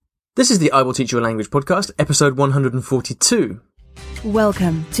This is the I Will Teach You a Language podcast, episode 142.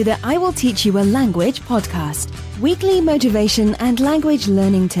 Welcome to the I Will Teach You a Language podcast. Weekly motivation and language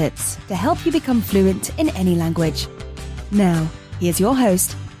learning tips to help you become fluent in any language. Now, here's your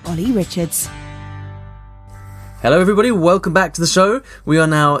host, Ollie Richards. Hello everybody, welcome back to the show. We are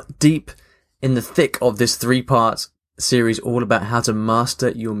now deep in the thick of this three-part series all about how to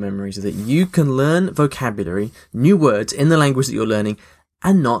master your memory so that you can learn vocabulary, new words in the language that you're learning,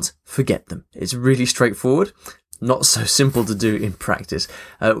 and not forget them. It's really straightforward, not so simple to do in practice.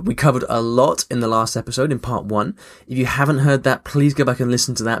 We covered a lot in the last episode, in part 1. If you haven't heard that, please go back and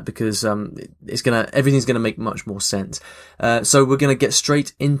listen to that because everything's gonna make much more sense. So we're gonna get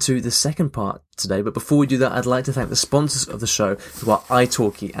straight into the second part today. But before we do that, I'd like to thank the sponsors of the show, who are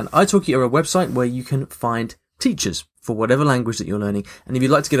italki. And italki are a website where you can find teachers for whatever language that you're learning. And if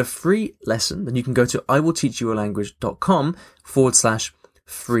you'd like to get a free lesson, then you can go to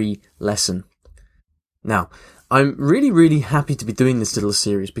iwillteachyoualanguage.com/free lesson. Now, I'm really happy to be doing this little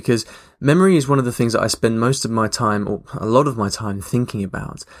series because memory is one of the things that I spend most of my time, or a lot of my time, thinking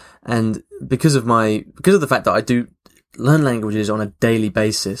about. And because of the fact that I do learn languages on a daily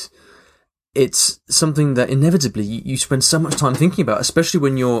basis, it's something that inevitably you spend so much time thinking about, especially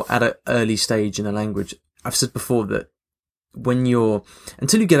when you're at an early stage in a language. I've said before that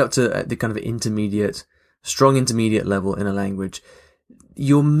until you get up to the kind of strong intermediate level in a language,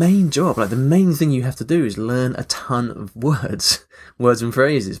 your main job, the main thing you have to do is learn a ton of words and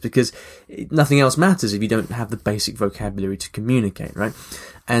phrases, because nothing else matters if you don't have the basic vocabulary to communicate, right?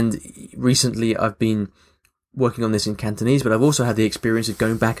 And recently I've been working on this in Cantonese, but I've also had the experience of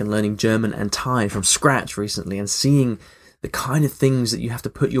going back and learning German and Thai from scratch recently and seeing the kind of things that you have to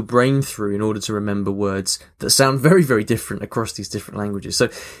put your brain through in order to remember words that sound very different across these different languages. So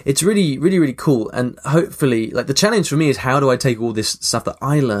it's really cool. And hopefully, the challenge for me is, how do I take all this stuff that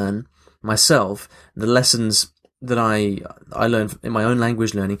I learn myself, the lessons that I learn in my own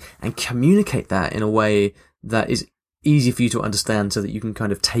language learning, and communicate that in a way that is easy for you to understand so that you can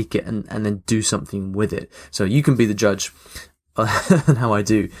kind of take it and then do something with it. So you can be the judge on how I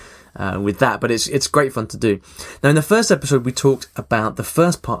do with that, but it's great fun to do. Now, in the first episode, we talked about the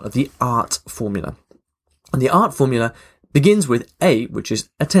first part of the ART formula. And the ART formula begins with A, which is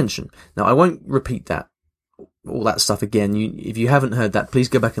attention. Now, I won't repeat all that stuff again. If you haven't heard that, please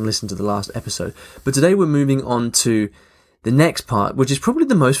go back and listen to the last episode. But today we're moving on to the next part, which is probably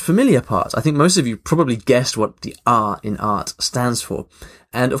the most familiar part. I think most of you probably guessed what the R in ART stands for.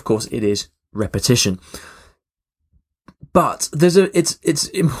 And of course, it is repetition. But it's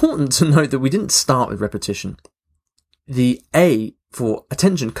important to note that we didn't start with repetition. The A for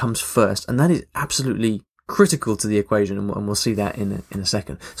attention comes first, and that is absolutely critical to the equation, and we'll see that in a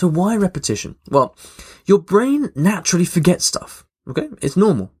second. So why repetition? Well, your brain naturally forgets stuff, okay? It's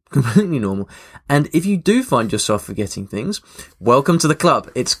normal, completely normal. And if you do find yourself forgetting things, welcome to the club.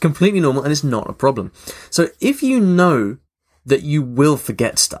 It's completely normal and it's not a problem. So if you know that you will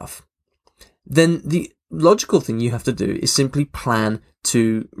forget stuff, then the logical thing you have to do is simply plan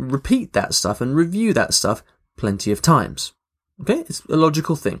to repeat that stuff and review that stuff plenty of times. Okay? It's a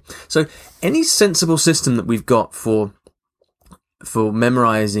logical thing. So any sensible system that we've got for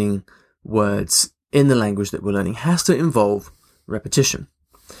memorizing words in the language that we're learning has to involve repetition.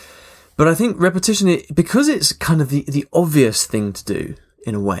 But I think because it's kind of the obvious thing to do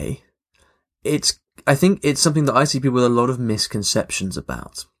in a way, I think it's something that I see people with a lot of misconceptions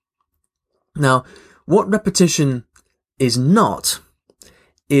about. Now, what repetition is not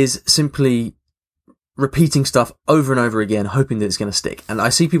is simply repeating stuff over and over again, hoping that it's going to stick. And I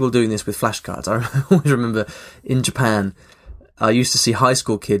see people doing this with flashcards. I always remember in Japan, I used to see high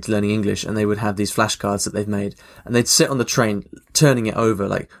school kids learning English, and they would have these flashcards that they've made, and they'd sit on the train turning it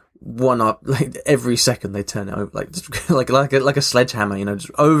over every second they turn it over, like a sledgehammer,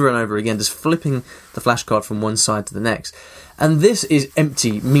 just over and over again, just flipping the flashcard from one side to the next. And this is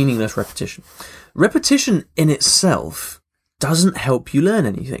empty, meaningless repetition. Repetition in itself doesn't help you learn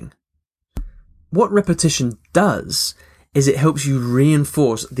anything. What repetition does is it helps you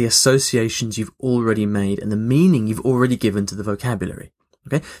reinforce the associations you've already made and the meaning you've already given to the vocabulary.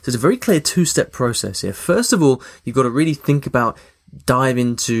 Okay? So it's a very clear two-step process here. First of all, you've got to really think about, dive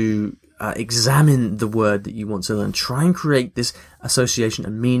into, examine the word that you want to learn. Try and create this association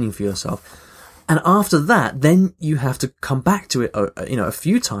and meaning for yourself. And after that, then you have to come back to it, a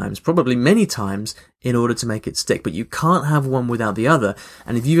few times, probably many times, in order to make it stick. But you can't have one without the other.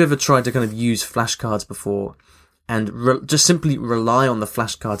 And if you've ever tried to kind of use flashcards before and just simply rely on the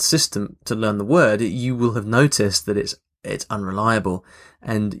flashcard system to learn the word, you will have noticed that it's unreliable,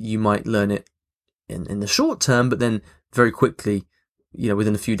 and you might learn it in the short term, but then very quickly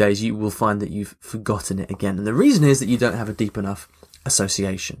within a few days, you will find that you've forgotten it again. And the reason is that you don't have a deep enough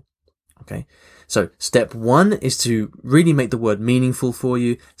association. Okay. So step 1 is to really make the word meaningful for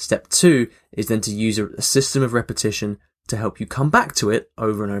you. Step 2 is then to use a system of repetition to help you come back to it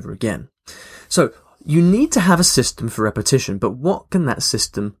over and over again. So you need to have a system for repetition, but what can that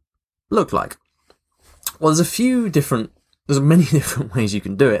system look like? Well, there's many different ways you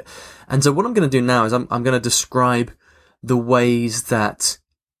can do it. And so what I'm going to do now is I'm going to describe the ways that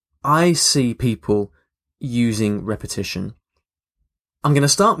I see people using repetition. I'm going to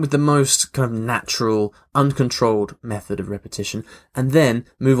start with the most kind of natural, uncontrolled method of repetition, and then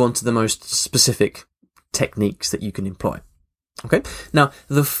move on to the most specific techniques that you can employ. Okay? Now,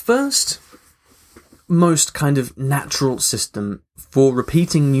 the first most kind of natural system for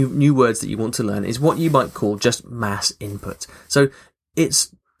repeating new words that you want to learn is what you might call just mass input. So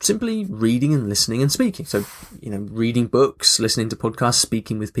it's simply reading and listening and speaking. So, reading books, listening to podcasts,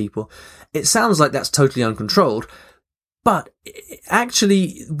 speaking with people. It sounds like that's totally uncontrolled, but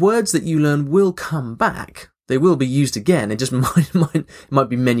actually words that you learn will come back. They will be used again. It just might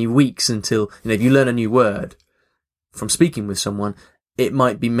be many weeks until, if you learn a new word from speaking with someone, it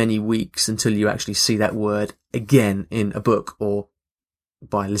might be many weeks until you actually see that word again in a book or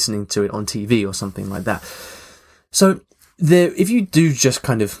by listening to it on TV or something like that. So if you do just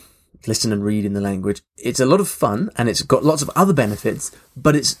kind of listen and read in the language, it's a lot of fun and it's got lots of other benefits,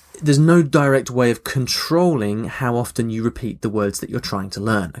 but there's no direct way of controlling how often you repeat the words that you're trying to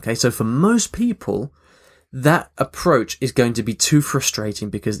learn. Okay. So for most people, that approach is going to be too frustrating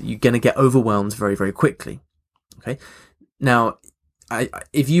because you're going to get overwhelmed very, very quickly. Okay. Now,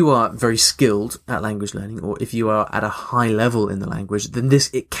 if you are very skilled at language learning, or if you are at a high level in the language, then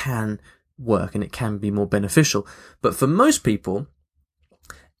it can work and it can be more beneficial. But for most people,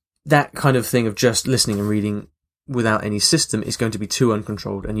 that kind of thing of just listening and reading without any system is going to be too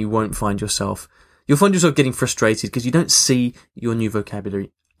uncontrolled, and you'll find yourself getting frustrated because you don't see your new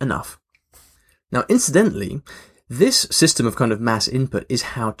vocabulary enough. Now, incidentally, this system of kind of mass input is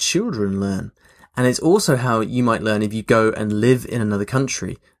how children learn. And it's also how you might learn if you go and live in another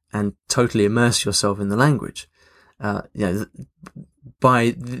country and totally immerse yourself in the language. This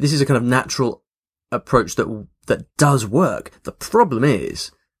is a kind of natural approach that does work. The problem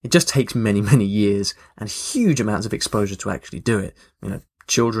is, it just takes many, many years and huge amounts of exposure to actually do it.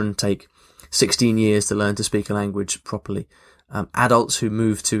 Children take 16 years to learn to speak a language properly. Adults who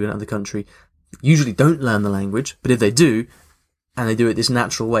move to another country usually don't learn the language, but if they do, and they do it this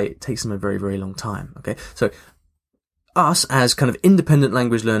natural way, it takes them a very, very long time. Okay. So us as kind of independent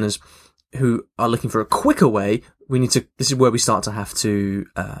language learners who are looking for a quicker way, this is where we start to have to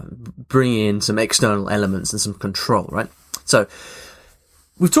bring in some external elements and some control, right? So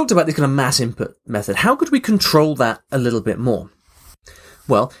we've talked about this kind of mass input method. How could we control that a little bit more?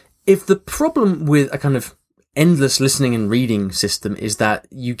 Well, if the problem with a kind of endless listening and reading system is that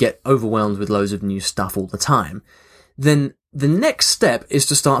you get overwhelmed with loads of new stuff all the time, then the next step is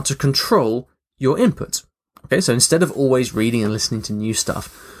to start to control your input. Okay, so instead of always reading and listening to new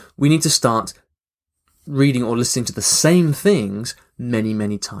stuff, we need to start reading or listening to the same things many,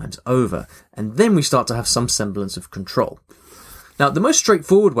 many times over. And then we start to have some semblance of control. Now, the most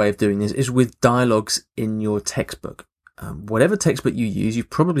straightforward way of doing this is with dialogues in your textbook. Whatever textbook you use, you've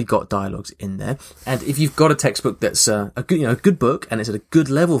probably got dialogues in there. And if you've got a textbook that's a good book and it's at a good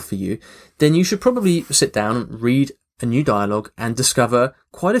level for you, then you should probably sit down and read a new dialogue and discover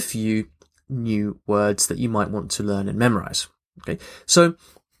quite a few new words that you might want to learn and memorize. Okay. So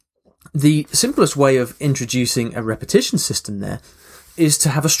the simplest way of introducing a repetition system there is to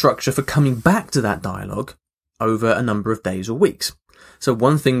have a structure for coming back to that dialogue over a number of days or weeks. So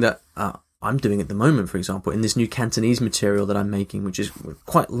one thing that I'm doing at the moment, for example, in this new Cantonese material that I'm making, which is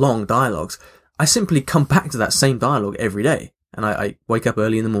quite long dialogues, I simply come back to that same dialogue every day. And I wake up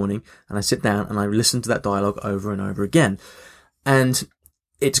early in the morning and I sit down and I listen to that dialogue over and over again. And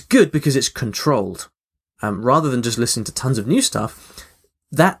it's good because it's controlled. Rather than just listening to tons of new stuff,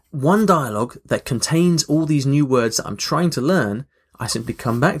 that one dialogue that contains all these new words that I'm trying to learn, I simply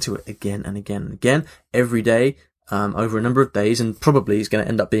come back to it again and again and again every day, over a number of days, and probably it's going to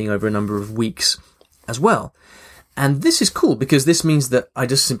end up being over a number of weeks as well. And this is cool because this means that I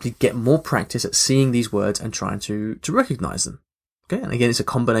just simply get more practice at seeing these words and trying to recognize them. Okay. And again, it's a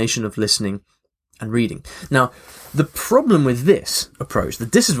combination of listening and reading. Now, the problem with this approach, the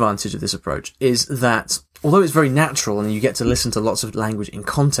disadvantage of this approach is that although it's very natural and you get to listen to lots of language in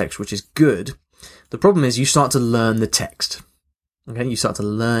context, which is good, the problem is you start to learn the text. Okay. You start to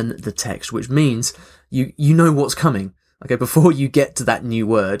learn the text, which means you know what's coming. Okay. Before you get to that new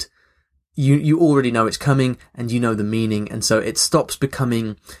word, you already know it's coming and you know the meaning, and so it stops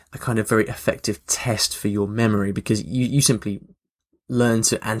becoming a kind of very effective test for your memory, because you simply learn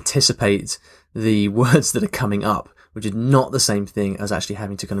to anticipate the words that are coming up, which is not the same thing as actually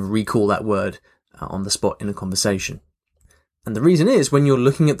having to kind of recall that word on the spot in a conversation. And the reason is, when you're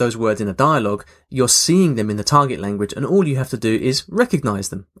looking at those words in a dialogue, you're seeing them in the target language, and all you have to do is recognize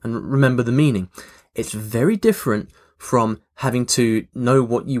them and remember the meaning. It's very different from having to know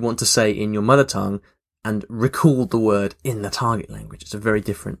what you want to say in your mother tongue and recall the word in the target language. It's a very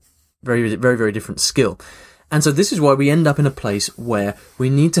different, very, very, very different skill. And so this is why we end up in a place where we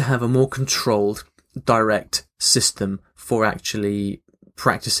need to have a more controlled, direct system for actually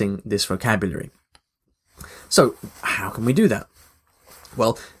practicing this vocabulary. So how can we do that?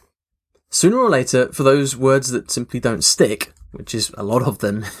 Well, sooner or later, for those words that simply don't stick, which is a lot of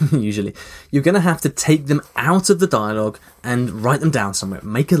them usually, you're going to have to take them out of the dialogue and write them down somewhere.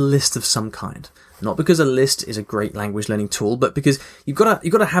 Make a list of some kind. Not because a list is a great language learning tool, but because you've got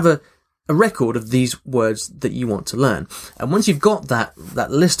to have a record of these words that you want to learn. And once you've got that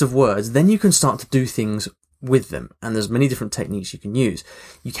list of words, then you can start to do things with them. And there's many different techniques you can use.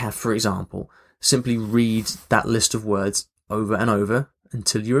 You can, for example, simply read that list of words over and over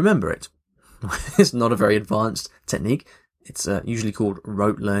until you remember it. It's not a very advanced technique. It's usually called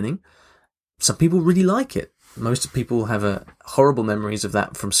rote learning. Some people really like it. Most people have horrible memories of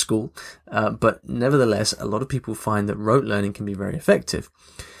that from school. But nevertheless, a lot of people find that rote learning can be very effective.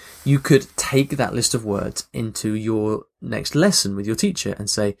 You could take that list of words into your next lesson with your teacher and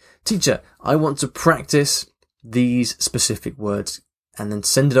say, "Teacher, I want to practice these specific words," and then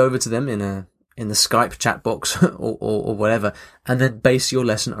send it over to them in the Skype chat box or whatever, and then base your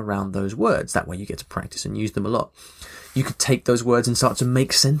lesson around those words. That way you get to practice and use them a lot. You could take those words and start to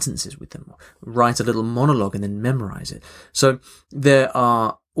make sentences with them, write a little monologue and then memorize it. So there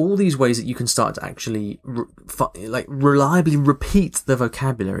are all these ways that you can start to actually reliably repeat the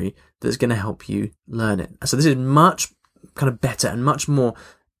vocabulary that's going to help you learn it. So this is much kind of better and much more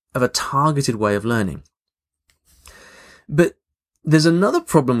of a targeted way of learning. But there's another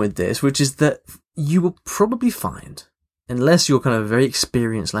problem with this, which is that you will probably find, unless you're kind of a very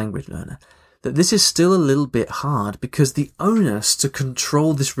experienced language learner, that this is still a little bit hard, because the onus to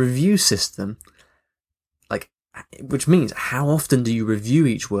control this review system, which means how often do you review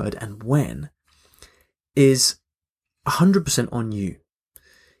each word and when, is 100% on you.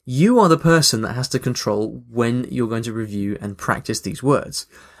 You are the person that has to control when you're going to review and practice these words.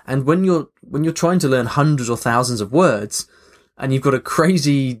 And when you're trying to learn hundreds or thousands of words, and you've got a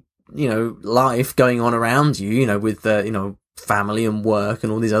crazy, life going on around you, with, family and work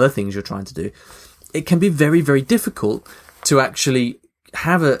and all these other things you're trying to do, it can be very, very difficult to actually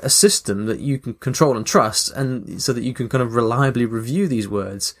have a system that you can control and trust, and so that you can kind of reliably review these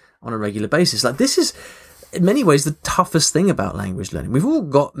words on a regular basis. Like, this is, in many ways, the toughest thing about language learning. We've all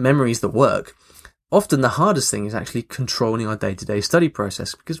got memories that work. Often the hardest thing is actually controlling our day-to-day study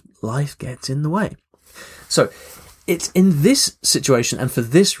process, because life gets in the way. So it's in this situation and for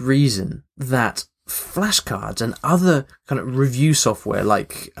this reason that flashcards and other kind of review software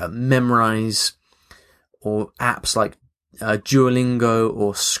like Memrise, or apps like Duolingo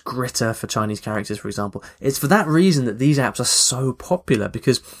or Scritter for Chinese characters, for example, it's for that reason that these apps are so popular,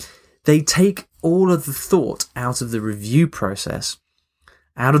 because they take all of the thought out of the review process,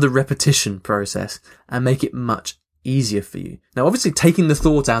 out of the repetition process, and make it much easier for you. Now, obviously, taking the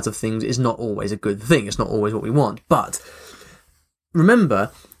thought out of things is not always a good thing. It's not always what we want. But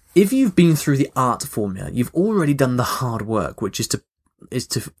remember, if you've been through the art formula, you've already done the hard work, which is to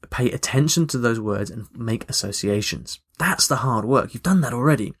pay attention to those words and make associations. That's the hard work. You've done that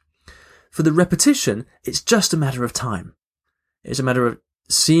already. For the repetition, it's just a matter of time. It's a matter of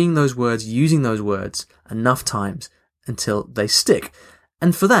seeing those words, using those words enough times until they stick.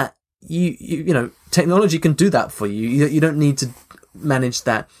 And for that, you technology can do that for you. You don't need to manage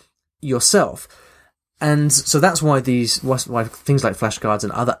that yourself. And so that's why things like flashcards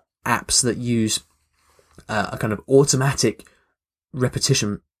and other apps that use a kind of automatic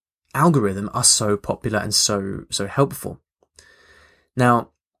repetition algorithm are so popular and so helpful. Now,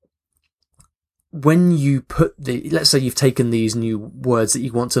 when you put let's say you've taken these new words that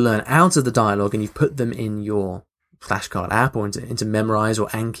you want to learn out of the dialogue and you've put them in your flashcard app or into Memrise or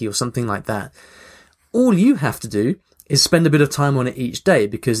Anki or something like that, all you have to do is spend a bit of time on it each day,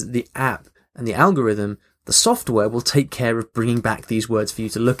 because the app and the algorithm, the software, will take care of bringing back these words for you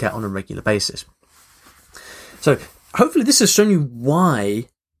to look at on a regular basis. So hopefully this has shown you why,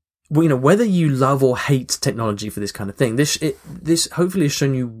 whether you love or hate technology for this kind of thing, this hopefully has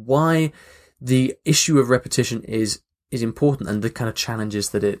shown you why the issue of repetition is is important and the kind of challenges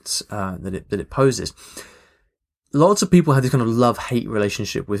that it poses. Lots of people have this kind of love-hate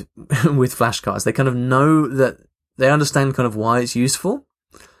relationship with with flashcards. They kind of know that they understand kind of why it's useful,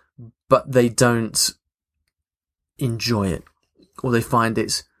 but they don't enjoy it, or they find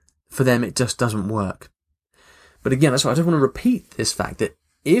for them it just doesn't work. But again, that's why I just want to repeat this fact that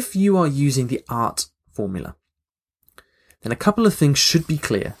if you are using the ART formula, then a couple of things should be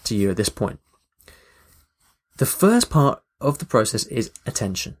clear to you at this point. The first part of the process is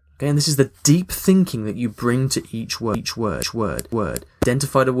attention. Okay, and this is the deep thinking that you bring to each word.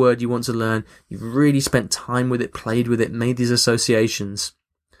 Identified a word you want to learn, you've really spent time with it, played with it, made these associations,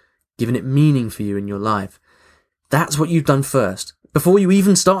 given it meaning for you in your life. That's what you've done first. Before you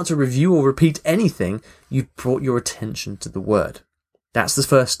even start to review or repeat anything, you've brought your attention to the word. That's the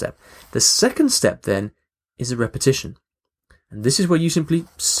first step. The second step then is a repetition. And this is where you simply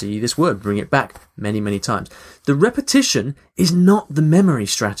see this word, bring it back many, many times. The repetition is not the memory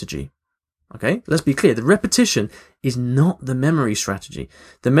strategy. Okay, let's be clear. The repetition is not the memory strategy.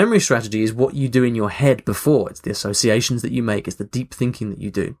 The memory strategy is what you do in your head before. It's the associations that you make. It's the deep thinking that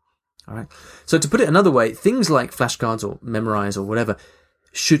you do. All right. So to put it another way, things like flashcards or Memrise or whatever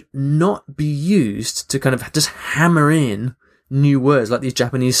should not be used to kind of just hammer in new words like these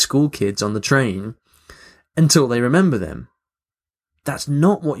Japanese school kids on the train until they remember them. That's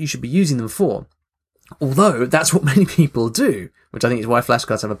not what you should be using them for. Although that's what many people do, which I think is why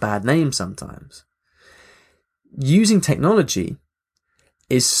flashcards have a bad name sometimes. Using technology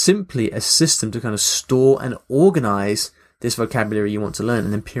is simply a system to kind of store and organize this vocabulary you want to learn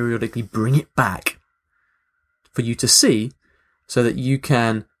and then periodically bring it back for you to see so that you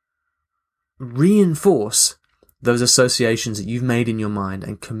can reinforce those associations that you've made in your mind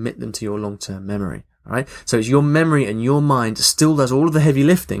and commit them to your long-term memory. All right. So it's your memory and your mind still does all of the heavy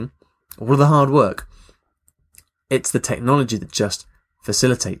lifting, all of the hard work. It's the technology that just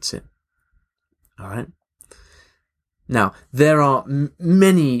facilitates it. All right. Now, there are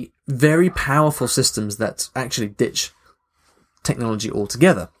many very powerful systems that actually ditch technology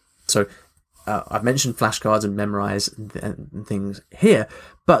altogether. So I've mentioned flashcards and Memrise and things here,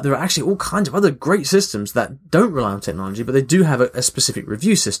 but there are actually all kinds of other great systems that don't rely on technology, but they do have a specific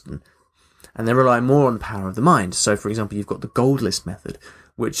review system. And they rely more on the power of the mind. So, for example, you've got the gold list method,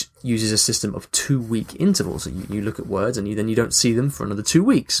 which uses a system of 2-week intervals. So you look at words and then you don't see them for another 2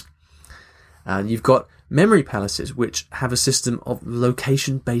 weeks. You've got memory palaces, which have a system of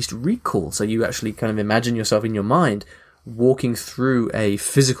location-based recall. So you actually kind of imagine yourself in your mind walking through a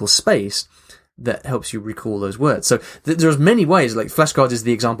physical space that helps you recall those words. So there's many ways. Like flashcards is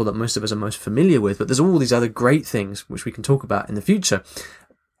the example that most of us are most familiar with, but there's all these other great things which we can talk about in the future.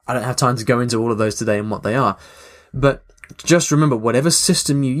 I don't have time to go into all of those today and what they are. But just remember, whatever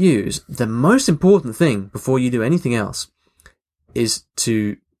system you use, the most important thing before you do anything else is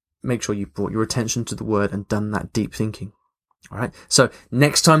to make sure you've brought your attention to the word and done that deep thinking. All right. So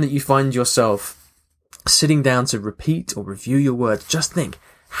next time that you find yourself sitting down to repeat or review your words, just think,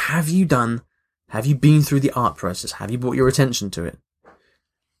 have you been through the ART process? Have you brought your attention to it?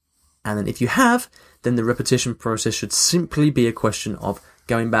 And then if you have, then the repetition process should simply be a question of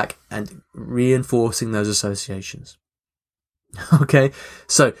going back and reinforcing those associations. Okay,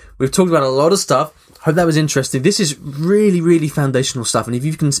 so we've talked about a lot of stuff. Hope that was interesting. This is really, really foundational stuff. And if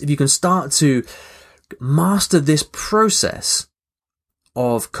you can start to master this process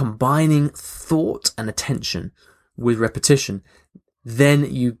of combining thought and attention with repetition,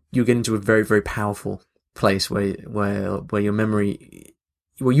 then you get into a very, very powerful place where your memory,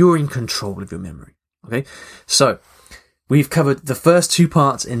 where you're in control of your memory. Okay, so we've covered the first 2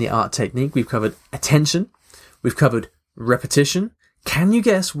 parts in the ART technique. We've covered attention. We've covered repetition. Can you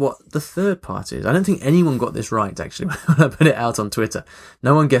guess what the third part is? I don't think anyone got this right, actually, when I put it out on Twitter.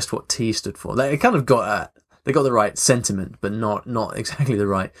 No one guessed what T stood for. They kind of got the right sentiment, but not exactly the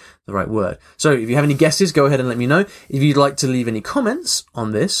right word. So if you have any guesses, go ahead and let me know. If you'd like to leave any comments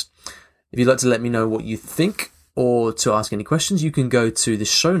on this, if you'd like to let me know what you think, or to ask any questions, you can go to the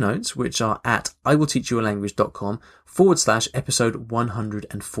show notes, which are at iwillteachyoualanguage.com/episode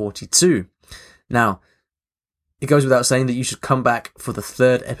 142. Now, it goes without saying that you should come back for the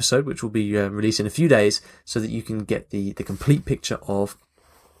 3rd episode, which will be released in a few days, so that you can get the complete picture of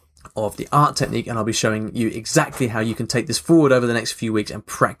the ART technique, and I'll be showing you exactly how you can take this forward over the next few weeks and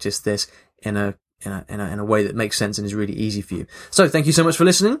practice this in a way that makes sense and is really easy for you. So thank you so much for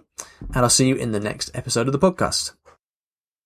listening, and I'll see you in the next episode of the podcast.